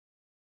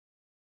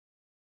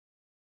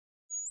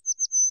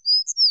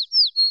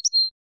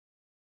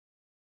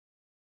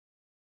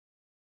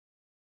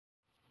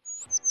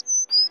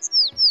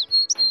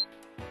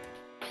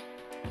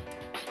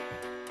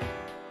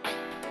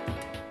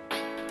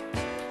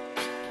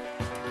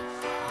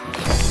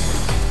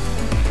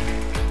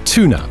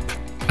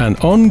TUNAP, an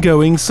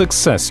ongoing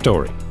success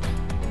story.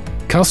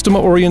 Customer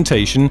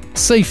orientation,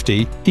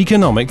 safety,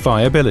 economic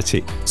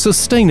viability,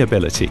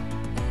 sustainability.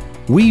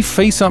 We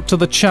face up to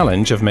the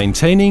challenge of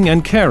maintaining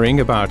and caring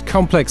about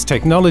complex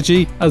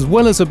technology as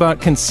well as about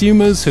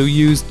consumers who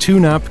use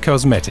TUNAP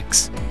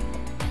cosmetics.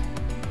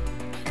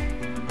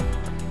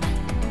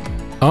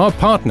 Our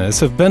partners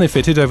have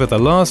benefited over the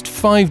last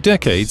 5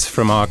 decades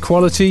from our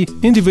quality,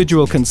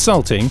 individual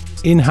consulting,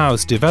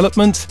 in-house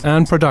development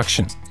and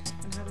production.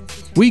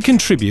 We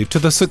contribute to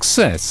the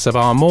success of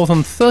our more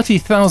than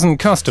 30,000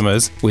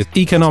 customers with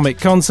economic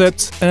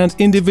concepts and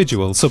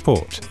individual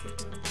support.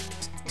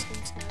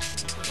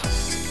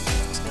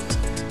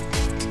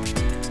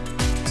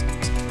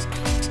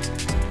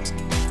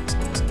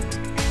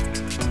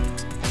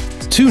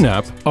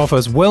 TUNAP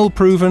offers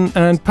well-proven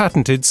and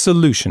patented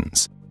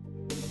solutions.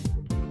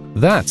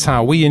 That's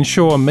how we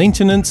ensure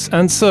maintenance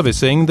and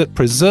servicing that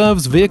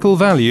preserves vehicle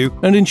value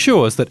and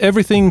ensures that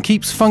everything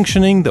keeps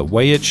functioning the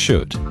way it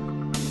should.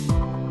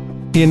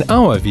 In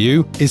our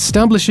view,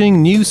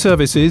 establishing new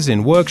services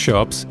in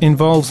workshops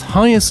involves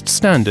highest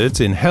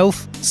standards in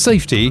health,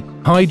 safety,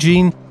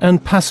 hygiene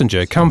and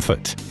passenger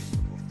comfort.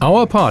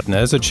 Our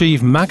partners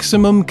achieve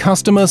maximum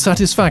customer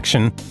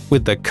satisfaction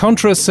with the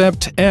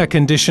Contracept air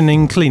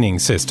conditioning cleaning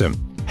system.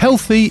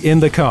 Healthy in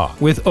the car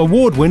with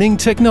award-winning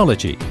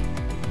technology.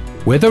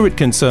 Whether it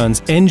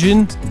concerns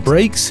engine,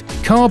 brakes,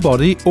 car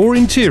body or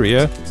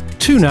interior,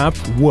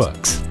 TUNAP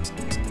works.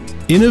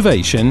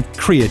 Innovation,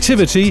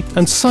 creativity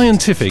and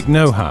scientific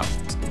know-how.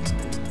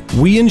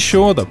 We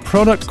ensure the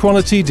product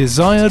quality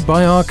desired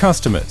by our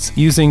customers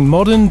using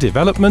modern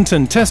development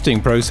and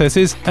testing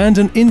processes and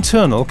an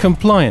internal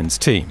compliance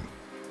team.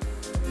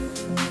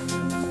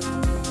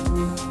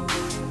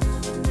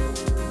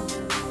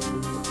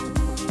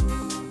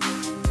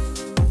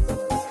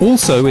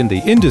 Also in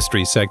the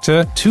industry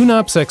sector,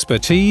 TUNAP's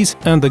expertise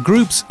and the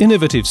group's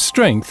innovative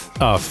strength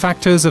are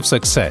factors of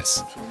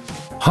success.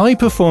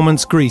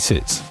 High-performance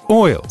greases,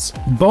 oils,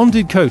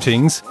 bonded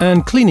coatings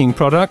and cleaning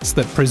products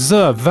that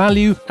preserve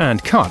value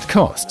and cut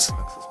costs.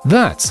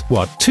 That's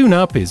what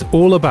TUNAP is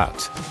all about.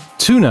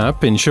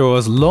 TUNAP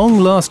ensures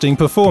long-lasting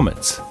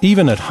performance,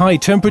 even at high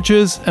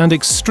temperatures and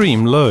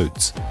extreme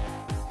loads.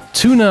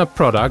 TUNAP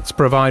products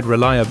provide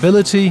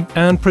reliability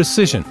and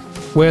precision,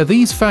 where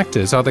these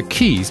factors are the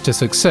keys to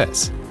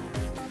success.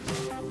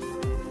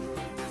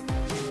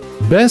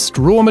 Best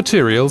raw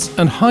materials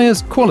and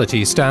highest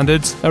quality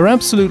standards are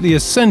absolutely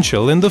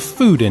essential in the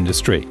food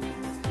industry.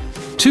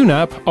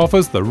 TUNAP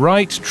offers the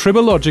right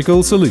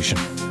tribological solution.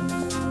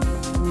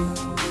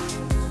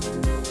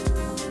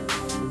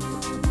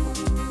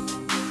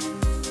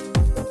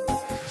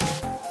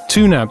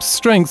 TUNAP's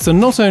strengths are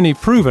not only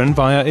proven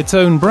via its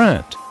own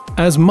brand.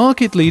 As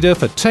market leader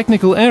for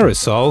technical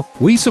aerosol,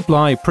 we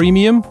supply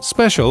premium,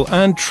 special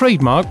and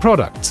trademark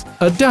products,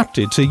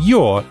 adapted to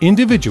your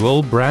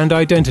individual brand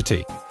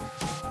identity.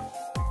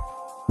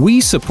 We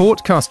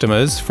support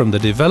customers from the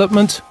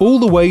development all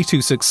the way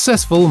to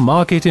successful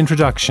market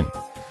introduction.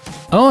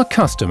 Our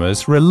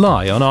customers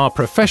rely on our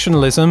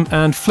professionalism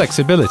and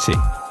flexibility.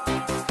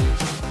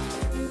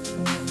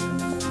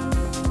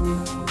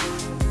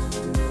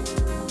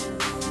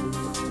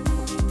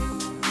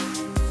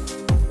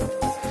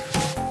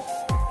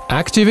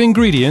 Active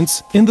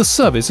ingredients in the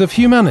service of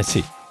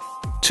humanity.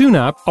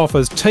 TUNAP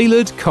offers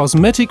tailored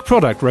cosmetic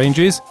product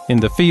ranges in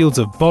the fields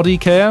of body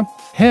care,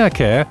 hair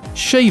care,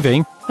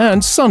 shaving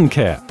and sun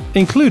care,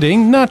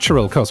 including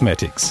natural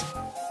cosmetics.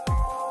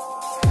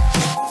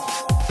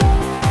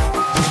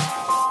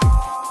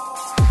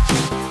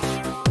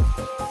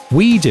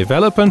 We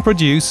develop and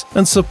produce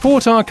and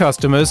support our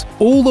customers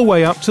all the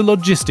way up to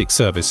logistics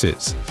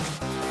services.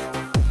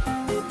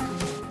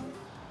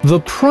 The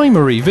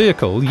primary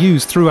vehicle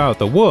used throughout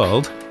the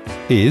world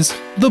is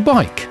the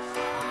bike.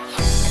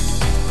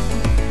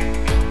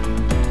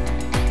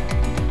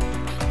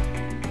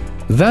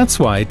 That's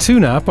why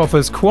TUNAP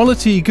offers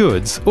quality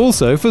goods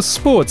also for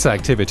sports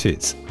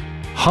activities.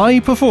 High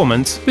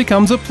performance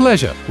becomes a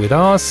pleasure with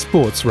our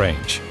sports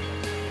range.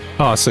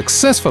 Our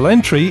successful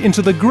entry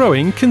into the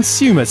growing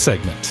consumer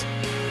segment.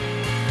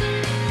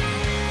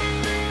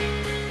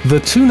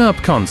 The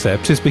TUNAP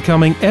concept is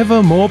becoming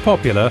ever more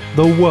popular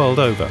the world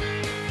over.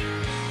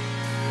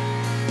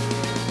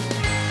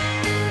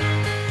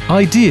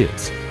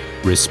 Ideas,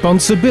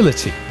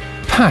 responsibility,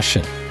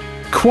 passion,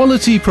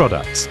 quality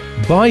products,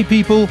 by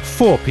people,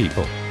 for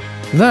people.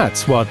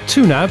 That's what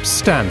TUNAP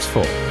stands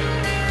for.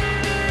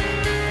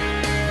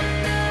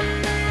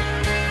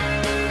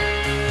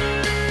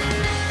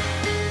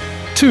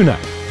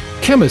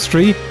 TUNAP,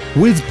 chemistry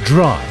with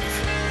drive.